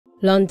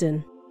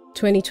London,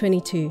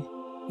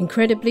 2022.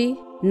 Incredibly,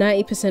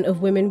 90%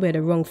 of women wear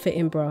the wrong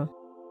fitting bra.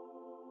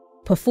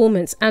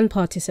 Performance and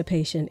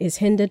participation is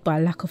hindered by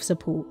lack of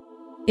support.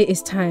 It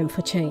is time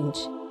for change.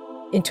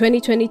 In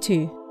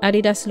 2022,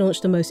 Adidas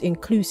launched the most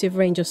inclusive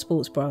range of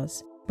sports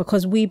bras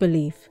because we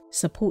believe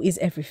support is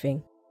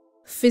everything.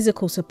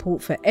 Physical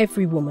support for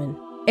every woman,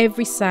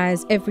 every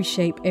size, every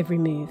shape, every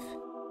move.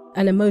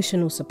 And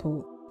emotional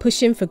support,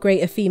 pushing for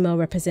greater female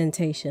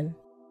representation.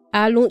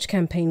 Our launch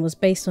campaign was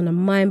based on a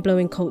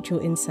mind-blowing cultural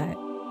insight.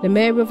 The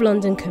Mayor of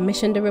London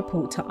commissioned a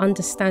report to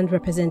understand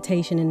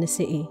representation in the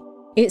city.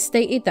 It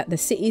stated that the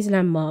city's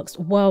landmarks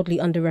wildly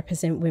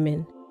underrepresent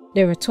women.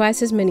 There are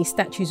twice as many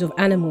statues of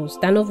animals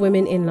than of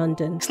women in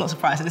London. It's not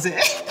surprising, is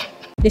it?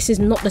 This is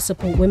not the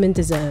support women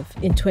deserve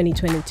in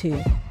 2022,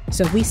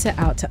 so we set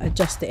out to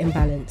adjust the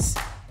imbalance.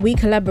 We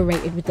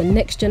collaborated with the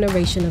next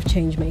generation of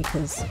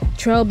changemakers,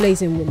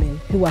 trailblazing women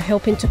who are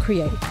helping to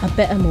create a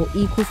better, more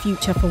equal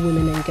future for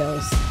women and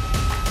girls.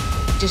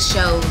 It just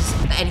shows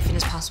that anything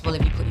is possible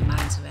if you put your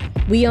mind to it.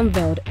 We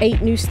unveiled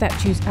 8 new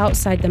statues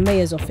outside the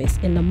Mayor's office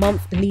in the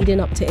month leading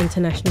up to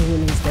International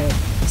Women's Day,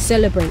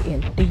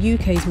 celebrating the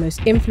UK's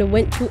most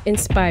influential,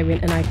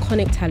 inspiring and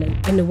iconic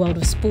talent in the world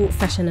of sport,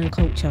 fashion and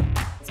culture.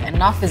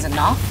 Enough is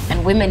enough,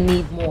 and women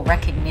need more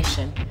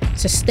recognition.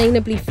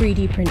 Sustainably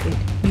 3D printed,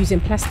 using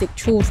plastic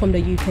trawled from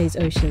the UK's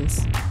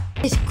oceans.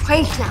 It's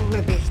crazy that I'm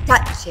going to be a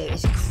statue,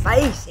 it's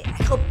crazy, I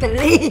can't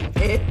believe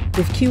it.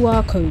 With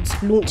QR codes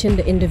launching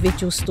the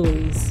individual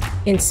stories,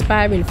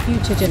 inspiring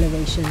future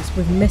generations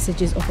with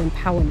messages of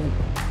empowerment.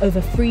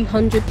 Over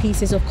 300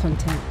 pieces of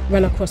content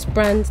run across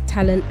brand,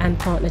 talent and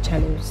partner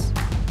channels,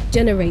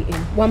 generating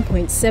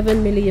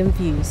 1.7 million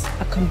views,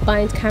 a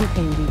combined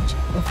campaign reach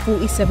of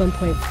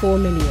 47.4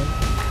 million.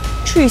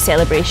 True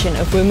celebration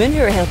of women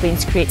who are helping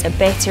to create a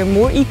better,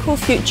 more equal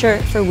future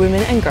for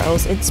women and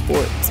girls in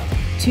sport.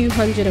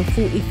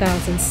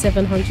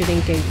 240,700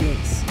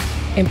 engagements.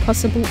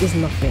 Impossible is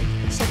nothing.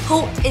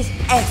 Support is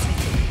everything.